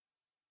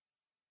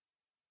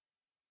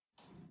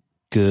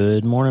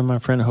Good morning, my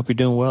friend. I hope you're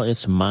doing well.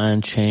 It's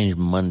Mind Change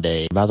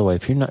Monday. By the way,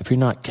 if you're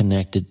not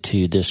connected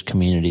to this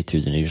community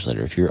through the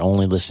newsletter, if you're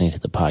only listening to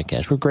the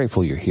podcast, we're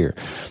grateful you're here.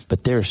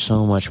 But there's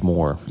so much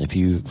more. If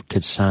you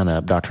could sign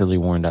up,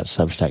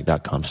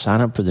 drleewarren.substack.com.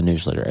 Sign up for the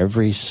newsletter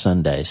every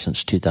Sunday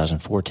since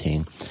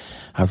 2014.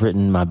 I've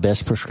written my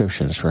best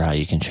prescriptions for how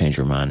you can change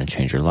your mind and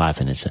change your life,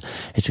 and it's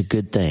a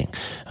good thing.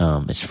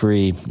 It's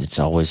free. It's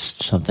always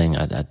something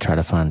I try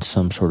to find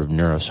some sort of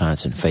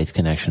neuroscience and faith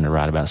connection to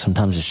write about.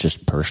 Sometimes it's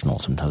just personal.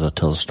 Sometimes I'll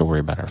tell a story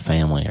about our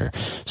family or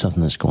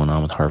something that's going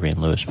on with Harvey and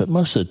Lewis. But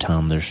most of the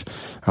time,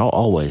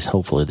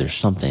 hopefully, there's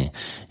something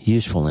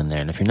useful in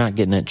there. And if you're not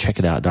getting it, check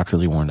it out,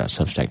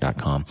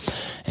 drleewarren.substack.com,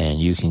 and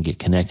you can get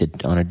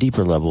connected on a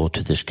deeper level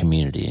to this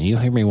community. And you'll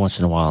hear me once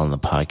in a while on the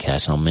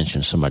podcast. I'll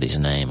mention somebody's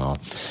name. I'll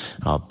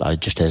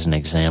just as an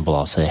example,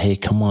 I'll say, hey,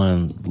 come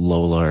on,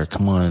 Lola, or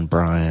come on,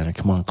 Brian, or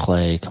come on,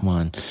 Clay, come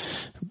on,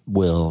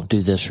 Will,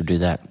 do this or do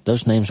that.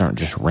 Those names aren't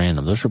just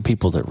random. Those are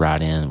people that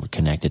write in, we're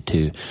connected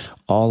to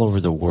all over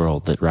the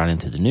world that write in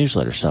through the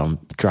newsletter. So I'm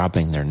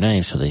dropping their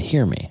names so they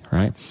hear me,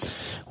 right?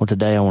 Well,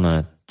 today I want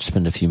to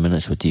spend a few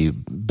minutes with you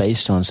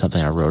based on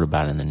something I wrote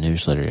about in the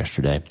newsletter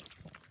yesterday.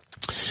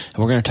 And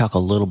we're going to talk a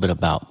little bit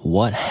about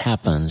what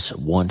happens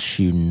once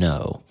you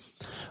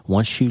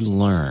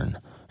learn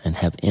and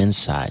have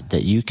insight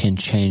that you can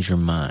change your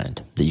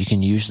mind, that you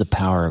can use the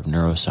power of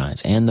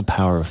neuroscience and the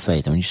power of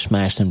faith. And when you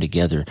smash them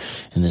together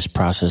in this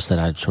process that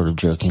I sort of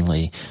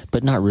jokingly,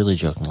 but not really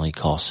jokingly,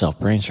 call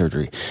self-brain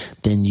surgery,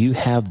 then you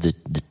have the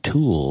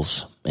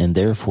tools and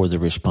therefore the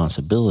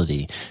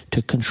responsibility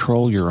to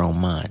control your own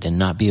mind and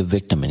not be a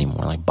victim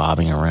anymore, like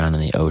bobbing around in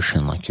the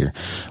ocean like you're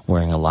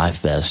wearing a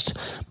life vest,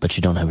 but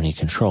you don't have any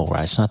control,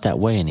 right? It's not that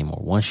way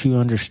anymore. Once you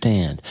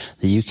understand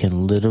that you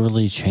can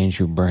literally change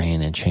your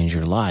brain and change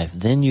your life,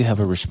 then you have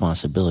a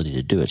responsibility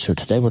to do it. So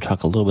today we'll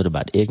talk a little bit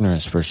about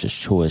ignorance versus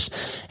choice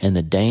and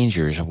the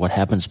dangers of what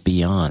happens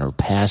beyond or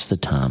past the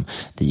time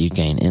that you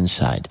gain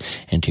insight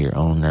into your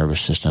own nervous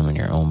system and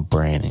your own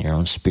brain and your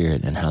own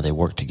spirit and how they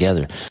work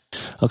together.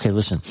 Okay,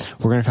 listen,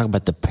 we're going to talk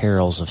about the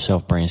perils of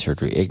self-brain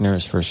surgery,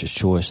 ignorance versus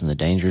choice, and the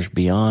dangers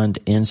beyond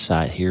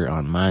insight here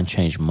on Mind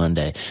Change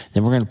Monday.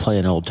 Then we're going to play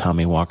an old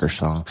Tommy Walker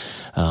song.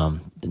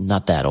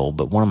 Not that old,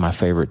 but one of my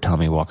favorite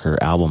Tommy Walker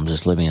albums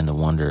is Living in the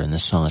Wonder, and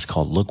this song is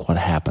called Look What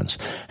Happens.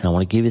 And I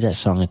want to give you that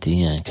song at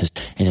the end,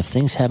 and if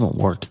things haven't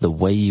worked the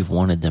way you've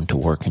wanted them to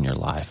work in your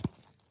life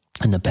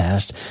in the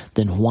past,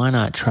 then why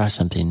not try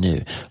something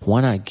new?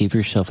 Why not give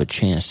yourself a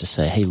chance to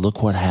say, hey,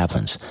 look what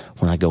happens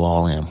when I go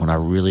all in, when I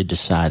really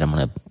decide I'm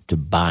going to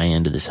buy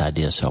into this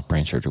idea of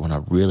self-brain surgery, when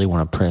I really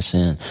want to press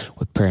in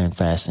with prayer and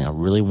fasting. I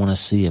really want to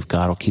see if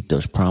God will keep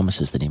those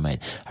promises that he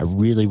made. I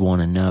really want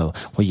to know.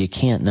 Well, you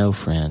can't know,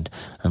 friend,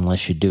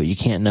 unless you do it. You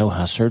can't know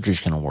how surgery is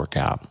going to work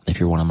out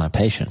if you're one of my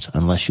patients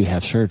unless you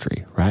have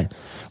surgery, right?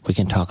 We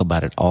can talk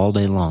about it all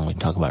day long. We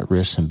can talk about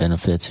risks and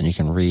benefits, and you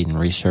can read and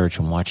research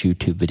and watch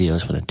YouTube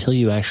videos. But until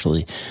you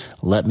actually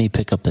let me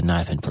pick up the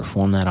knife and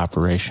perform that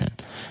operation,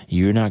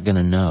 you're not going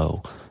to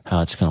know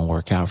how it's going to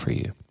work out for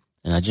you.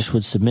 And I just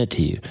would submit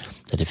to you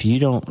that if you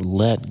don't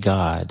let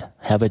God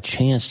have a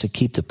chance to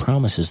keep the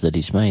promises that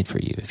he's made for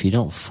you, if you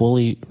don't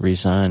fully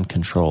resign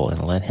control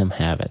and let him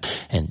have it,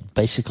 and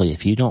basically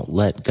if you don't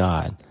let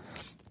God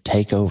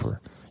take over,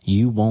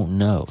 you won't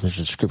know. There's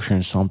a scripture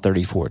in Psalm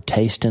 34,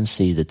 taste and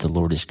see that the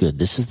Lord is good.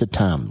 This is the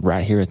time,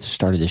 right here at the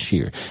start of this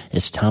year.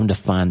 It's time to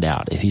find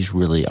out if he's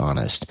really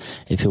honest,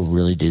 if he'll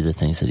really do the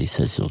things that he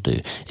says he'll do,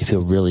 if he'll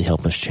really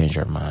help us change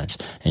our minds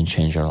and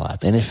change our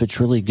life. And if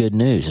it's really good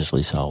news, as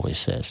Lisa always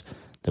says,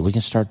 that we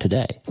can start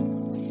today.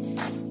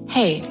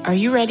 Hey, are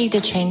you ready to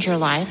change your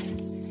life?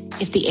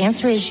 If the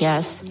answer is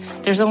yes,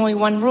 there's only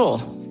one rule.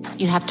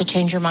 You have to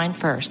change your mind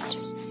first.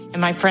 And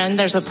my friend,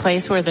 there's a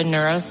place where the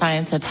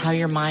neuroscience of how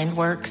your mind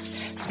works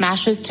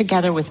smashes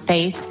together with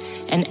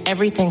faith and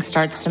everything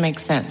starts to make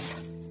sense.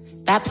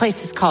 That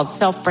place is called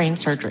self-brain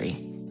surgery.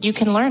 You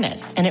can learn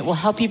it, and it will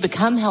help you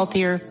become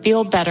healthier,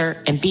 feel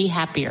better, and be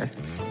happier.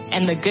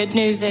 And the good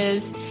news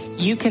is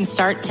you can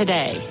start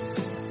today.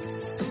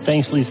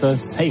 Thanks, Lisa.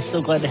 Hey,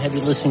 so glad to have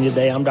you listening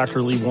today. I'm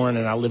Dr. Lee Warren,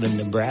 and I live in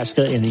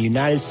Nebraska in the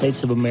United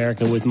States of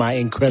America with my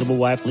incredible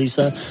wife,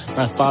 Lisa,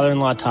 my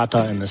father-in-law,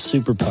 Tata, and the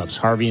super pups,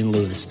 Harvey and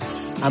Lewis.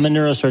 I'm a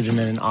neurosurgeon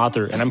and an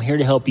author, and I'm here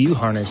to help you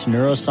harness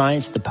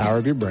neuroscience, the power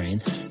of your brain,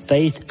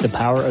 faith, the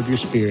power of your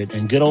spirit,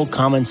 and good old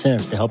common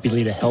sense to help you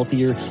lead a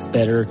healthier,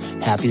 better,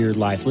 happier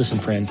life. Listen,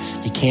 friend,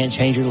 you can't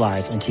change your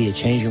life until you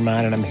change your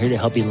mind, and I'm here to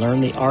help you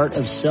learn the art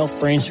of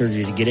self-brain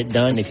surgery to get it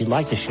done. If you'd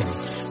like the show,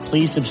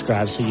 please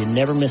subscribe so you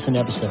never miss an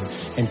episode,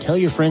 and tell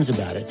your friends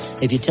about it.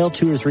 If you tell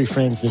 2 or 3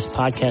 friends this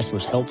podcast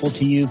was helpful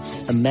to you,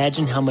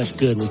 imagine how much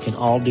good we can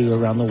all do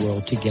around the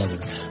world together.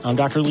 I'm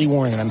Dr. Lee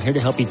Warren, and I'm here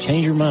to help you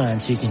change your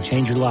mind so you can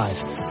change your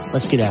life.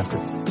 Let's get after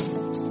it.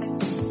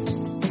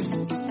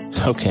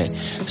 Okay,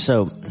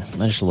 so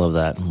I just love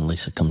that when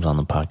Lisa comes on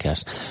the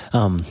podcast.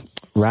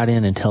 Write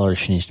in and tell her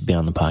she needs to be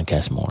on the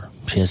podcast more.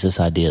 She has this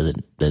idea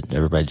that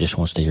everybody just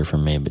wants to hear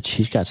from me, but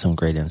she's got some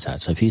great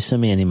insights. So if you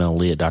send me an email,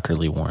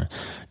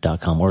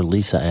 lee@drleewarren.com or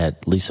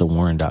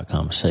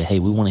lisa@lisawarren.com, say, hey,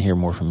 we want to hear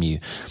more from you,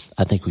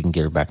 I think we can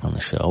get her back on the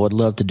show. I would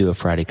love to do a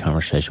Friday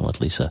conversation with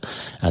Lisa.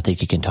 I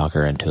think you can talk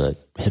her into it.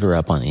 Hit her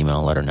up on email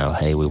and let her know,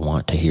 hey, we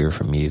want to hear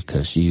from you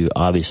because you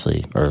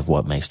obviously are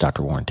what makes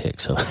Dr. Warren tick.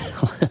 So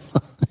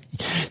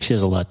she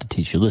has a lot to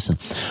teach you. Listen,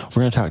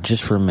 we're going to talk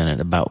just for a minute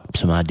about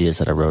some ideas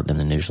that I wrote in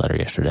the newsletter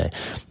yesterday.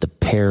 The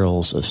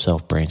perils of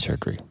self-brain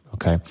surgery.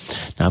 Okay.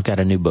 Now I've got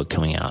a new book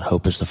coming out.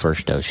 Hope is the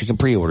First Dose. You can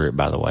pre-order it,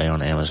 by the way,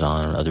 on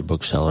Amazon and other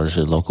booksellers,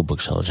 or local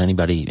booksellers.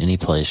 Anybody, any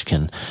place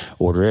can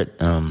order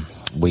it.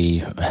 We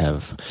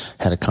have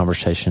had a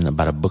conversation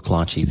about a book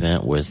launch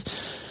event with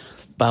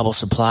Bible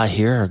Supply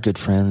here, our good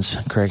friends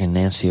Craig and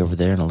Nancy over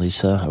there, and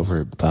Elisa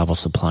over at Bible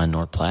Supply in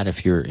North Platte.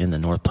 If you're in the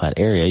North Platte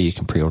area, you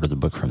can pre-order the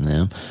book from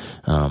them.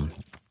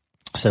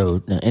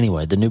 So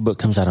anyway, the new book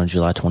comes out on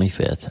July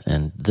 25th,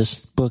 and this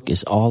book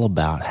is all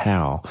about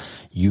how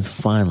you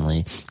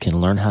finally can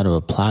learn how to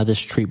apply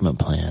this treatment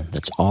plan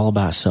that's all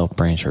about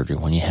self-brain surgery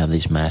when you have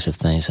these massive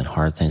things and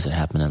hard things that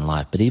happen in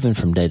life, but even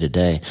from day to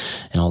day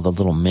and all the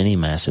little mini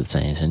massive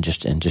things, and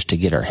just to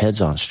get our heads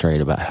on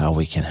straight about how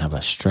we can have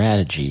a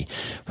strategy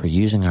for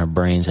using our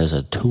brains as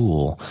a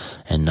tool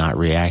and not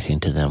reacting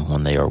to them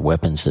when they are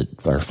weapons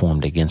that are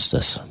formed against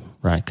us.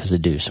 Right? Because they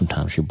do.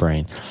 Sometimes your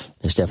brain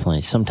is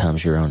definitely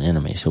sometimes your own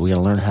enemy. So we got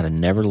to learn how to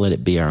never let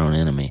it be our own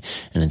enemy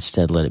and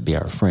instead let it be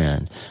our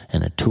friend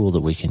and a tool that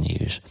we can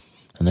use.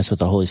 And that's what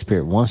the Holy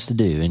Spirit wants to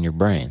do in your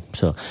brain.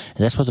 So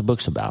that's what the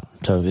book's about.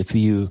 So if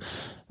you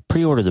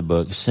pre-order the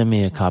book, send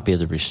me a copy of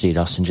the receipt.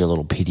 I'll send you a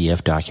little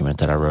PDF document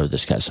that I wrote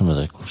that's got some of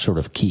the sort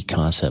of key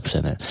concepts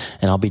in it.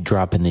 And I'll be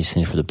dropping these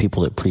things for the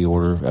people that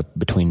pre-order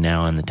between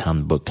now and the time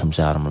the book comes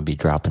out. I'm going to be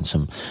dropping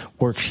some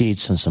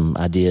worksheets and some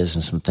ideas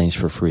and some things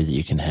for free that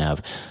you can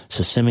have.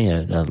 So send me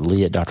a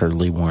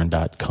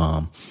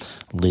lee@drleewarren.com,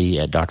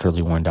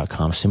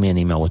 lee@drleewarren.com. Send me an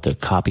email with a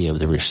copy of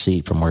the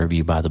receipt from wherever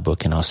you buy the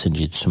book, and I'll send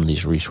you some of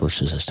these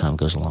resources as time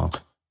goes along,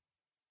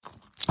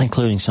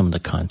 including some of the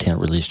content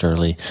released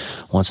early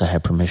once I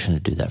have permission to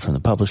do that from the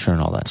publisher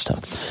and all that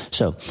stuff.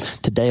 So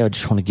today I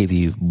just want to give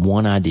you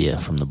one idea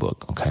from the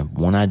book, okay?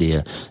 One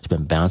idea that's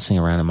been bouncing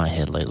around in my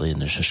head lately,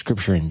 and there's a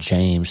scripture in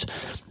James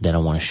that I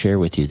want to share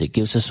with you that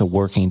gives us a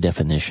working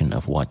definition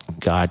of what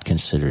God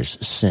considers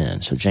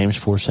sin. So James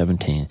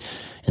 4:17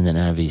 in the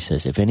NIV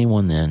says, if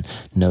anyone then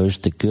knows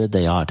the good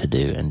they ought to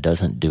do and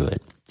doesn't do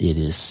it, it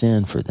is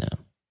sin for them.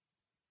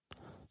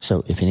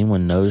 So if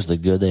anyone knows the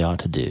good they ought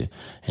to do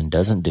and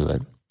doesn't do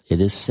it, it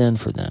is sin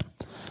for them.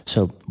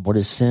 So what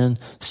is sin?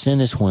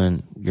 Sin is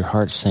when your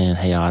heart's saying,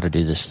 hey, I ought to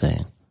do this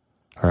thing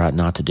or I ought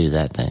not to do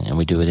that thing, and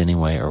we do it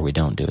anyway or we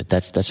don't do it.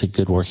 That's a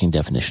good working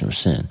definition of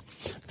sin.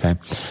 Okay?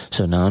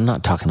 So now I'm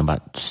not talking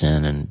about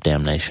sin and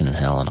damnation and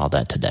hell and all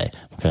that today.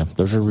 Okay?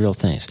 Those are real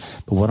things.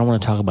 But what I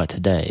want to talk about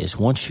today is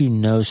once you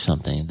know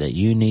something that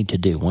you need to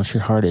do, once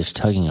your heart is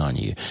tugging on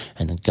you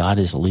and God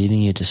is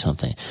leading you to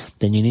something,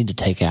 then you need to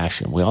take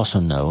action. We also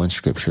know in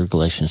Scripture,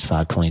 Galatians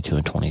 5:22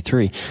 and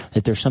 23,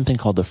 that there's something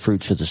called the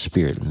fruits of the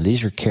Spirit. And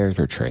these are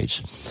character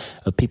traits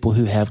of people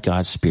who have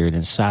God's Spirit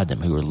inside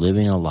them, who are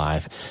living a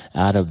life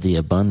out of the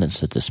abundance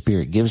that the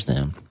Spirit gives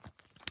them,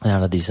 and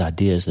out of these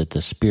ideas that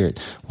the Spirit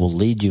will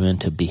lead you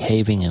into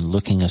behaving and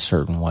looking a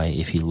certain way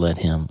if you let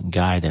Him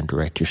guide and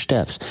direct your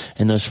steps.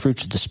 And those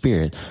fruits of the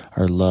Spirit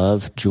are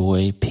love,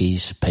 joy,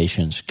 peace,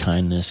 patience,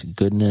 kindness,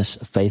 goodness,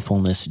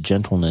 faithfulness,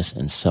 gentleness,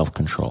 and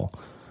self-control.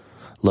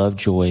 Love,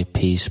 joy,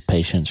 peace,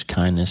 patience,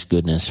 kindness,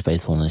 goodness,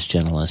 faithfulness,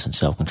 gentleness, and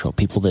self-control.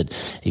 People that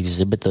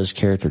exhibit those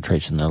character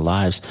traits in their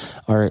lives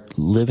are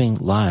living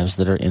lives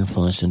that are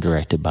influenced and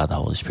directed by the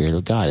Holy Spirit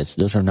of God.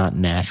 Those are not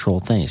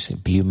natural things.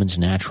 Humans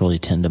naturally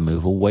tend to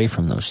move away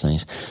from those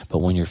things.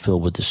 But when you're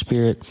filled with the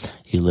Spirit,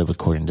 you live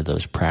according to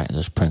those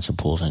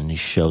principles and you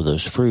show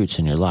those fruits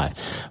in your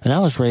life. And I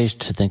was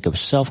raised to think of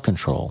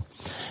self-control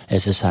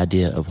as this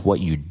idea of what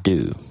you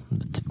do,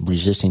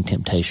 resisting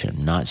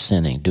temptation, not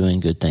sinning, doing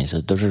good things.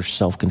 Those are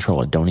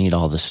self-control. Don't eat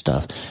all this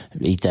stuff.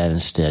 Eat that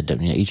instead.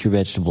 Eat your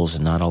vegetables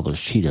and not all those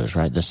Cheetos,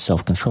 right? That's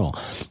self-control.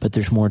 But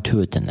there's more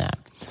to it than that.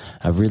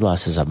 I've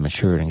realized as I've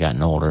matured and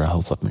gotten older, I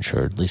hope I've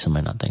matured. Lisa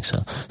may not think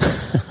so.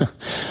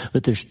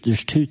 But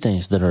there's two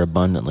things that are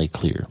abundantly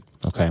clear,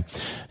 okay?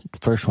 The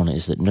first one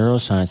is that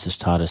neuroscience has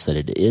taught us that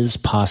it is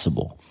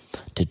possible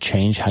to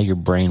change how your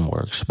brain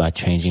works by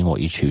changing what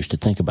you choose to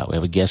think about. We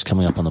have a guest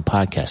coming up on the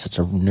podcast. It's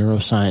a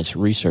neuroscience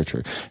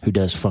researcher who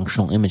does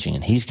functional imaging,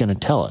 and he's going to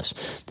tell us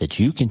that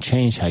you can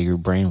change how your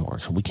brain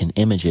works. We can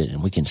image it,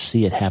 and we can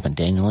see it happen.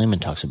 Daniel Amen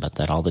talks about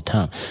that all the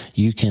time.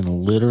 You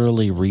can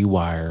literally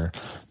rewire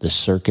the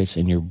circuits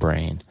in your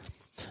brain.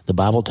 The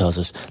Bible tells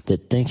us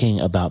that thinking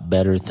about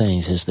better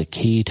things is the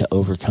key to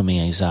overcoming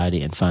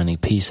anxiety and finding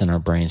peace in our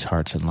brains,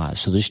 hearts, and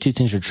lives. So these two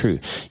things are true.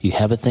 You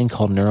have a thing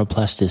called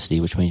neuroplasticity,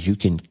 which means you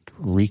can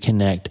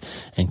reconnect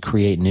and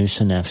create new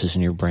synapses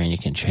in your brain. You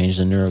can change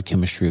the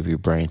neurochemistry of your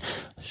brain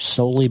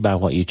solely by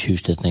what you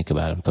choose to think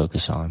about and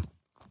focus on.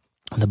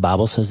 The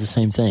Bible says the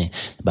same thing.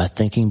 By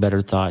thinking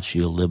better thoughts,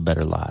 you'll live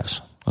better lives.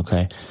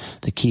 Okay?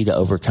 The key to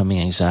overcoming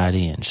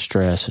anxiety and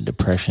stress and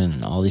depression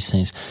and all these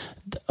things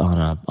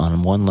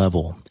on one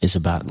level is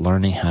about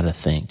learning how to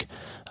think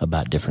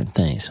about different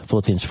things.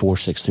 Philippians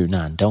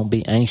 4:6-9. Don't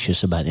be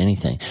anxious about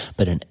anything,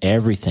 but in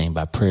everything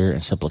by prayer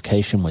and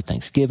supplication with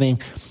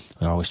thanksgiving.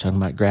 We're always talking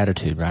about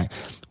gratitude, right?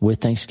 With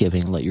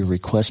thanksgiving, let your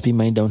requests be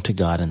made known to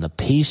God, and the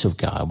peace of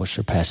God, which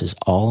surpasses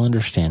all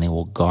understanding,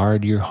 will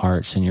guard your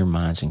hearts and your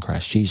minds in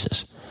Christ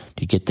Jesus.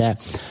 Do you get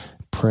that?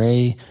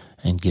 Pray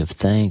and give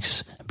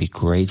thanks, be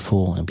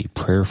grateful and be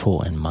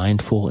prayerful and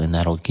mindful, and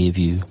that'll give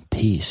you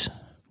peace.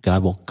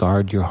 God will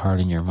guard your heart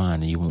and your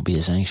mind, and you won't be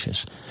as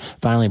anxious.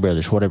 Finally,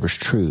 brothers, whatever's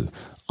true,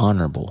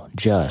 honorable,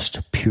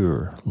 just,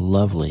 pure,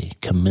 lovely,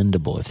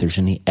 commendable, if there's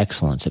any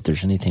excellence, if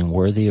there's anything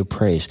worthy of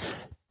praise,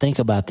 think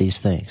about these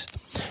things.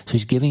 So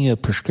he's giving you a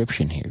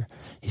prescription here.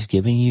 He's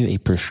giving you a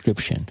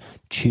prescription.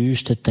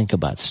 Choose to think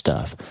about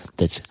stuff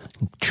that's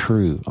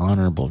true,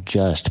 honorable,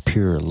 just,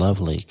 pure,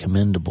 lovely,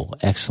 commendable,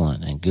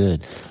 excellent, and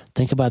good.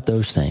 Think about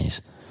those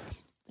things,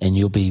 and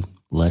you'll be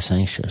less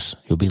anxious.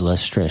 You'll be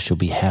less stressed. You'll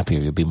be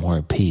happier. You'll be more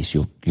at peace.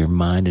 Your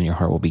mind and your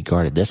heart will be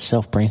guarded. That's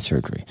self-brain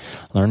surgery.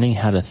 Learning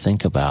how to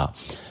think about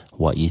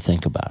what you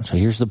think about. So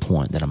here's the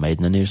point that I made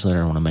in the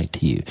newsletter I want to make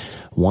to you.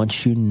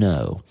 Once you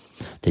know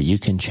that you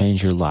can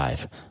change your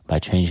life by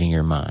changing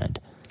your mind,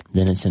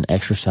 then it's an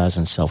exercise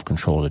in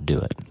self-control to do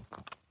it.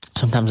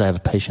 Sometimes I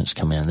have patients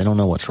come in, they don't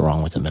know what's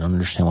wrong with them. They don't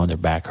understand why their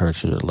back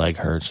hurts or their leg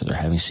hurts or they're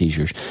having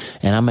seizures.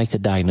 And I make the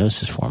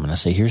diagnosis for them and I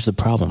say, here's the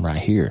problem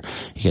right here.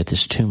 You got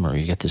this tumor,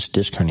 you got this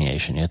disc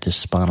herniation, you got this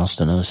spinal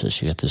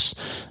stenosis, you got this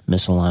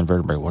misaligned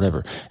vertebrae,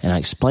 whatever. And I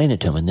explain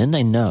it to them and then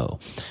they know.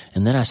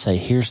 And then I say,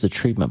 here's the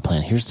treatment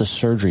plan, here's the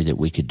surgery that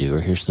we could do,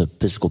 or here's the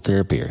physical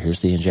therapy, or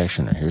here's the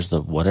injection, or here's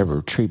the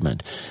whatever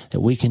treatment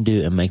that we can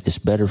do and make this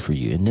better for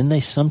you. And then they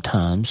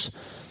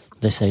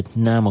say,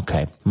 no, I'm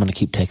okay. I'm going to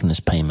keep taking this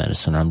pain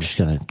medicine, or I'm just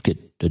going to get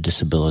a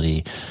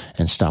disability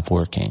and stop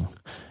working.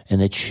 And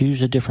they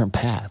choose a different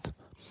path.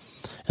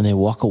 And they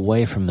walk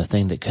away from the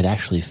thing that could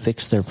actually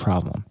fix their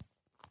problem.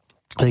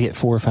 They get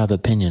 4 or 5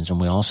 opinions,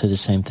 and we all say the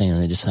same thing,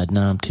 and they decide,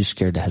 no, I'm too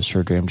scared to have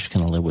surgery. I'm just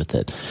going to live with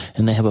it.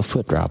 And they have a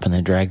foot drop, and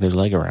they drag their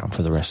leg around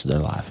for the rest of their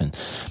life. And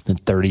then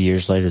 30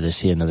 years later, they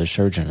see another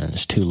surgeon, and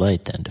it's too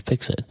late then to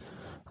fix it,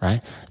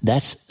 right?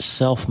 That's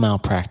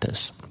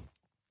self-malpractice.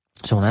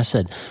 So when I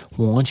said,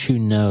 once you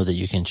know that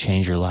you can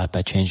change your life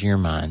by changing your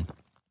mind,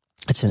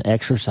 it's an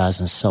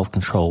exercise in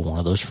self-control, one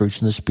of those fruits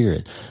of the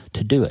Spirit,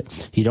 to do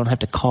it. You don't have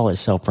to call it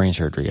self-brain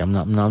surgery. I'm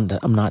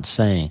not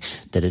saying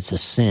that it's a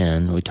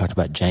sin. We talked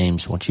about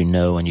James, once you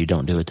know and you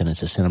don't do it, then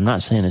it's a sin. I'm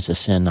not saying it's a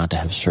sin not to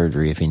have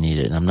surgery if you need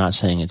it. And I'm not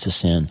saying it's a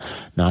sin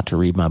not to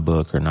read my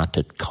book or not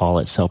to call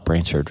it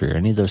self-brain surgery or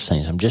any of those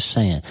things. I'm just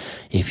saying,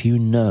 if you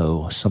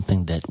know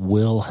something that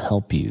will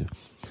help you,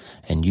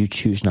 and you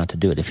choose not to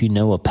do it. If you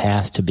know a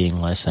path to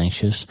being less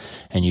anxious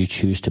and you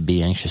choose to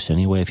be anxious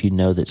anyway, if you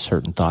know that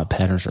certain thought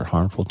patterns are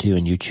harmful to you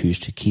and you choose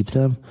to keep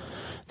them,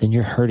 then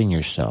you're hurting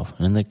yourself.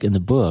 And in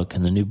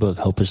the new book,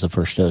 Hope is the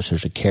First Dose,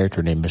 there's a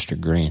character named Mr.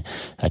 Green.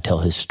 I tell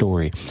his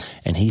story.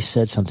 And he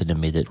said something to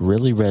me that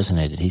really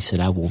resonated. He said,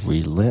 I will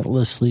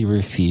relentlessly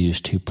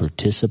refuse to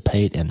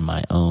participate in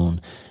my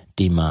own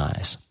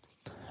demise.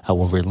 I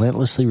will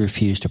relentlessly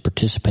refuse to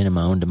participate in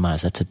my own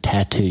demise. That's a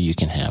tattoo you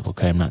can have,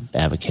 okay? I'm not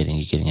advocating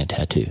you getting a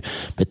tattoo.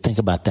 But think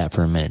about that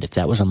for a minute. If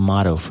that was a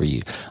motto for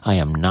you, I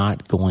am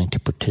not going to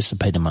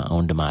participate in my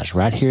own demise.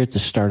 Right here at the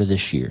start of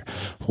this year,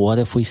 what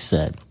if we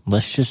said,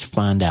 let's just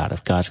find out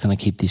if God's going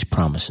to keep these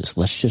promises.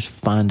 Let's just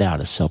find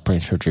out if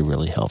self-brain surgery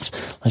really helps.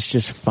 Let's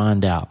just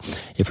find out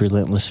if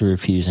relentlessly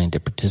refusing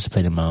to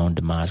participate in my own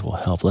demise will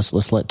help.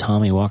 Let's let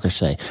Tommy Walker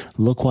say,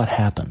 look what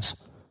happens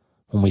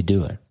when we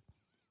do it.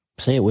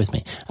 Say it with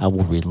me. I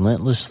will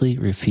relentlessly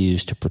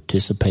refuse to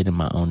participate in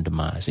my own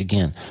demise.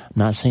 Again, I'm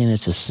not saying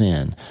it's a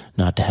sin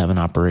not to have an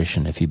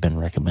operation if you've been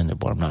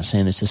recommendable. I'm not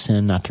saying it's a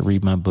sin not to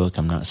read my book.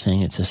 I'm not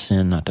saying it's a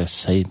sin not to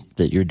say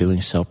that you're doing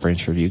self-brain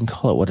surgery. You can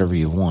call it whatever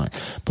you want.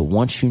 But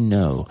once you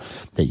know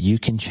that you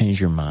can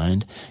change your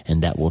mind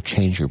and that will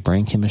change your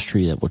brain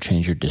chemistry, that will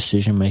change your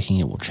decision making,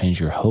 it will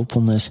change your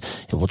hopefulness,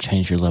 it will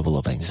change your level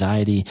of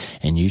anxiety,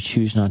 and you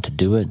choose not to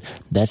do it,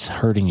 that's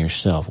hurting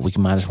yourself. We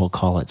might as well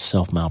call it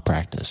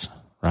self-malpractice.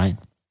 Right?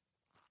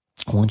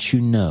 Once you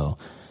know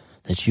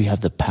that you have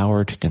the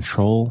power to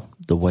control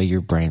the way your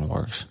brain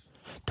works,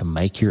 to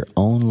make your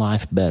own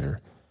life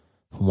better,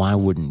 why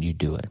wouldn't you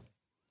do it?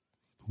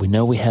 We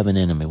know we have an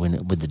enemy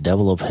with the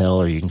devil of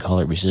hell, or you can call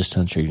it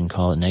resistance, or you can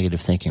call it negative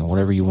thinking, or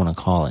whatever you want to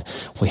call it.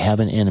 We have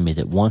an enemy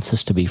that wants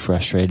us to be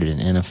frustrated and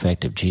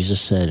ineffective.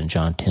 Jesus said in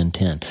John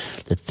 10:10,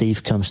 the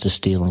thief comes to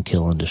steal and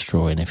kill and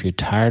destroy. And if you're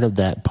tired of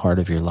that part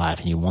of your life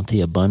and you want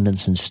the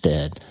abundance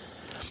instead,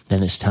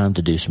 then it's time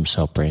to do some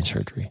self-brain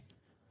surgery.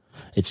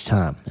 It's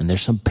time. And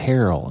there's some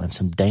peril and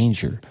some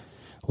danger.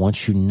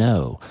 Once you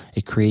know,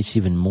 it creates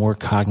even more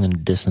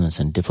cognitive dissonance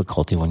and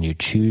difficulty when you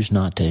choose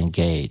not to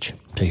engage.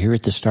 So here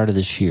at the start of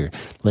this year,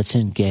 let's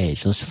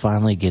engage. Let's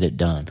finally get it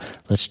done.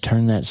 Let's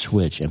turn that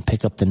switch and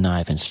pick up the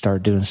knife and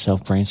start doing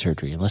self-brain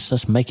surgery. And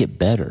let's make it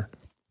better.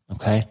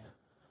 Okay?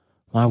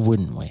 Why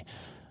wouldn't we?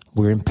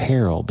 We're in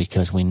peril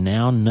because we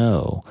now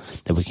know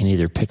that we can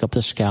either pick up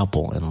the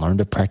scalpel and learn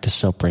to practice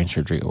self-brain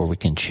surgery, or we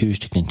can choose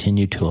to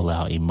continue to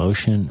allow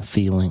emotion,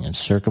 feeling, and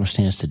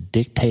circumstance to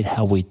dictate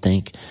how we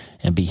think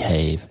and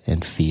behave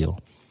and feel.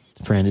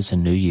 Friend, it's a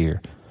new year.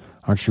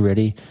 Aren't you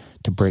ready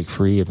to break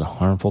free of the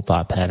harmful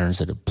thought patterns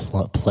that have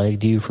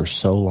plagued you for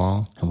so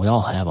long? And we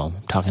all have them.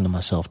 I'm talking to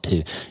myself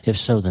too. If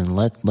so, then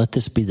let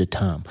this be the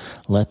time.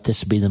 Let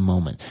this be the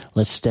moment.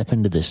 Let's step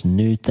into this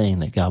new thing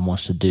that God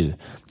wants to do,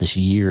 this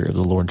year of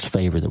the Lord's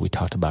favor that we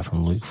talked about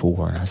from Luke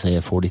 4 and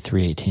Isaiah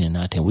 43, 18, and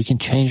 19. We can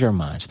change our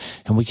minds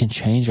and we can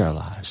change our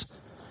lives.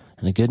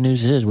 And the good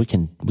news is we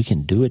can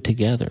do it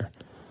together.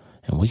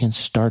 And we can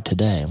start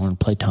today. I'm going to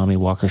play Tommy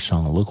Walker's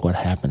song, Look What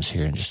Happens,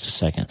 here in just a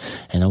second.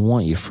 And I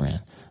want you,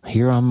 friend,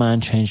 here on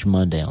Mind Change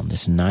Monday, on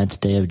this 9th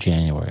day of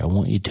January, I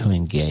want you to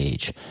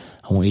engage.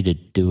 I want you to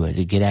do it,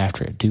 to get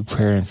after it. Do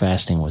prayer and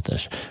fasting with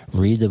us.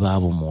 Read the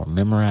Bible more.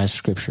 Memorize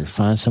Scripture.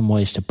 Find some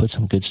ways to put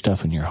some good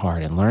stuff in your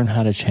heart and learn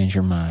how to change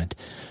your mind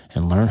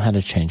and learn how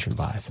to change your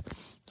life.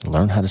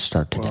 Learn how to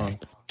start today. 1,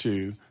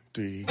 2,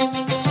 3.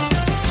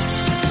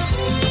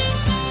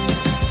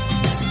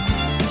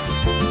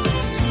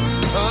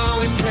 Oh,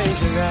 we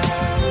praise you, God.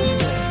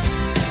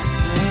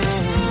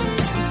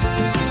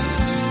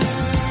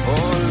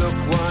 Oh, look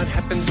what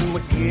happens when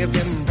we give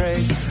him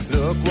praise.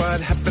 Look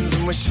what happens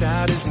when we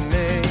shout his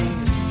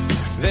name.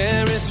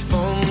 There is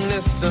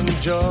fullness of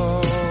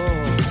joy.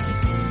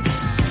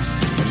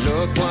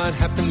 Look what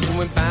happens when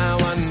we bow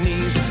our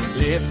knees,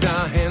 lift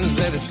our hands,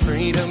 let his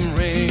freedom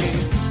reign.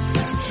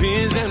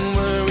 Fears and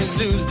worries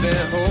lose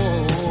their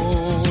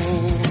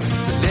hold.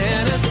 So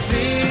let us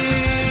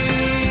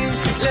sing,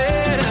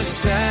 let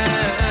us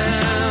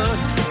shout,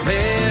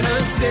 let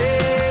us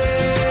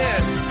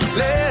dance,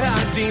 let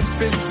our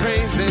deepest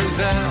praises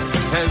out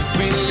as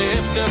we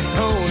lift up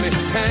holy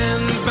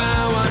hands,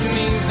 bow our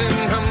knees in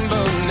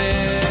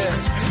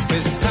humbleness.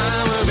 There's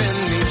power in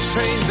these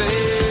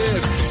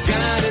praises,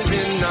 God is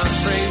in our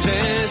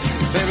praises.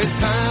 There is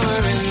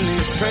power in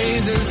these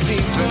praises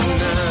even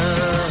now.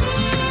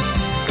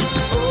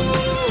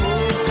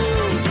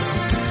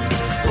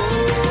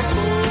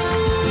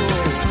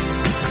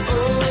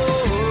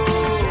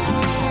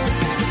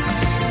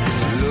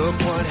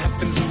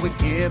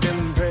 Give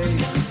him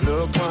praise.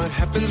 Look what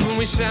happens when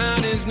we shout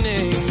his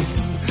name.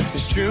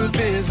 His truth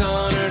is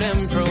honored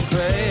and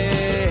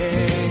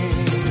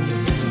proclaimed.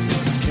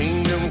 His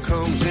kingdom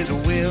comes, his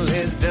will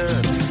is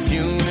done.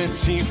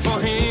 Unity for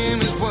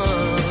him is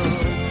won.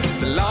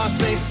 The lost,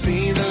 they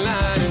see the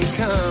light and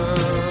come.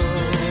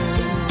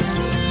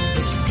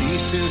 His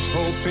peace, his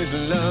hope, his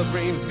love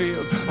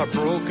revealed. Our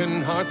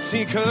broken hearts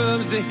he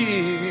comes to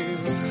heal.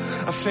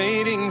 Our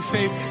fading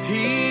faith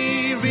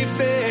he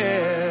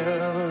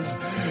rebuilds.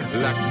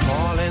 Like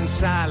Paul and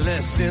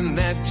Silas in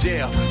that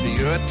jail,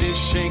 the earth did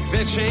shake,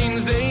 their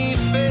chains they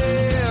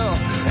fell.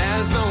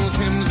 As those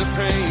hymns of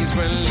praise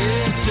were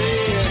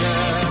lifted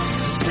up,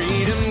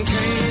 freedom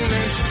came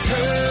and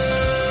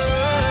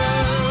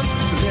come.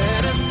 So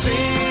let us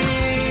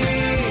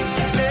sing,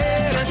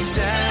 let us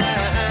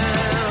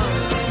shout,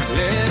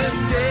 let us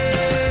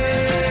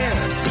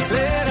dance,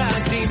 let our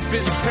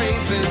deepest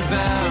praises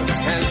out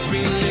as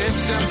we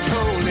lift up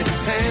holy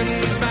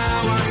hands,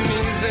 bow our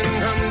knees in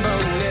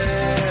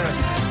humbleness.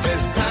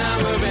 There's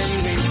power in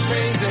these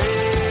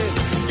praises.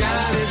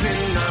 God is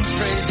in our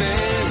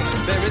praises.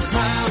 There is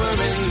power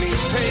in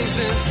these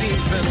praises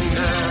even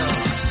now.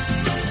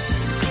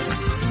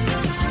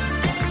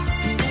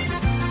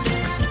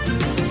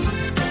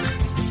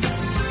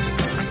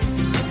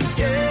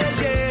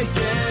 Yeah, yeah,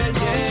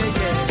 yeah, yeah,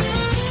 yeah.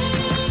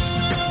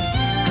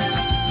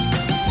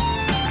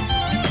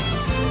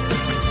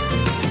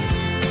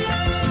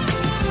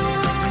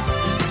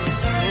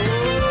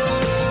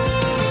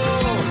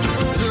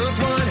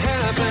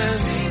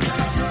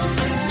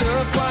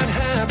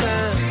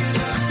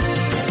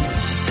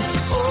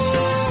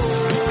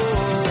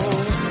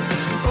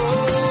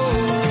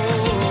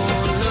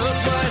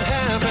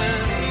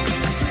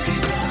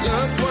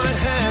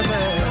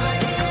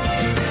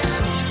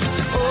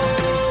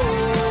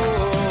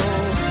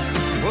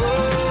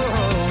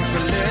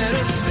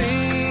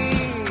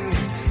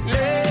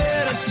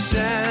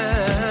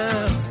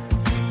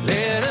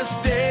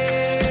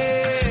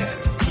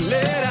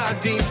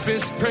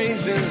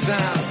 Praises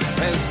out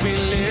as we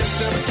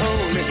lift up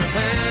holy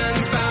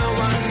hands, bow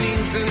our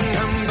knees in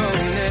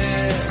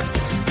humbleness.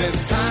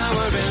 There's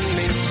power in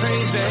these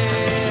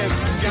praises.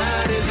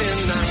 God is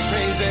in our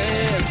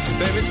praises.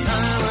 There is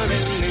power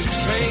in these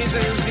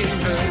praises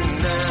even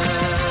now. Yeah.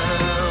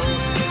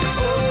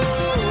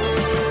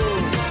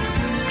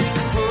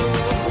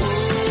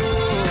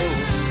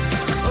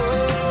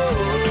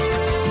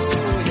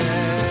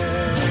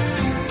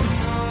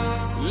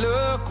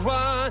 Look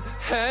what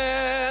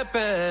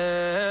happened.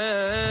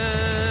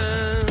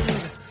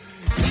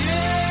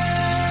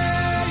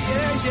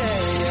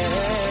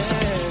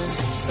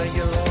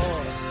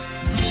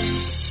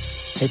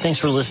 Hey, thanks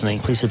for listening.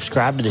 Please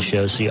subscribe to the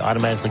show so you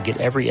automatically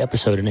get every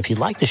episode. And if you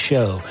like the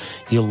show,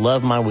 you'll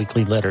love my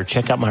weekly letter.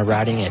 Check out my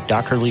writing at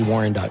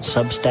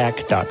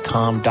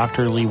drleewarren.substack.com,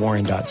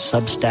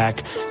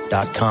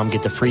 drleewarren.substack.com.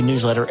 Get the free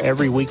newsletter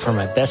every week for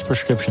my best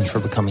prescriptions for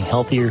becoming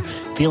healthier,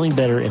 feeling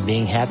better, and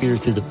being happier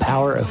through the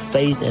power of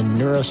faith and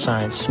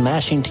neuroscience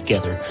smashing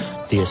together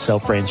via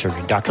self-brain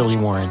surgery.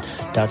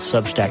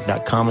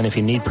 drleewarren.substack.com. And if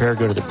you need prayer,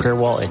 go to the prayer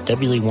wall at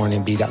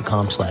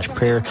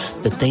wleewarrenmd.com/prayer.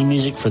 The theme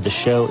music for the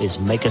show is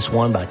Make Us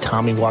One by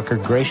Tommy Walker,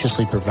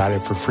 graciously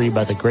provided for free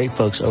by the great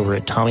folks over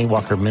at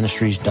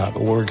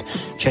TommyWalkerMinistries.org.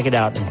 Check it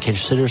out and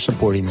consider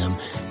supporting them.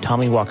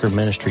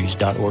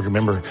 TommyWalkerMinistries.org.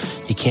 Remember,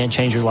 you can't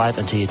change your life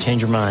until you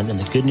change your mind, and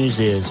the good news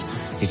is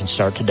you can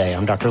start today.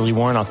 I'm Dr. Lee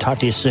Warren. I'll talk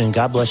to you soon.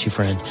 God bless you,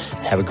 friend.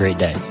 Have a great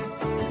day.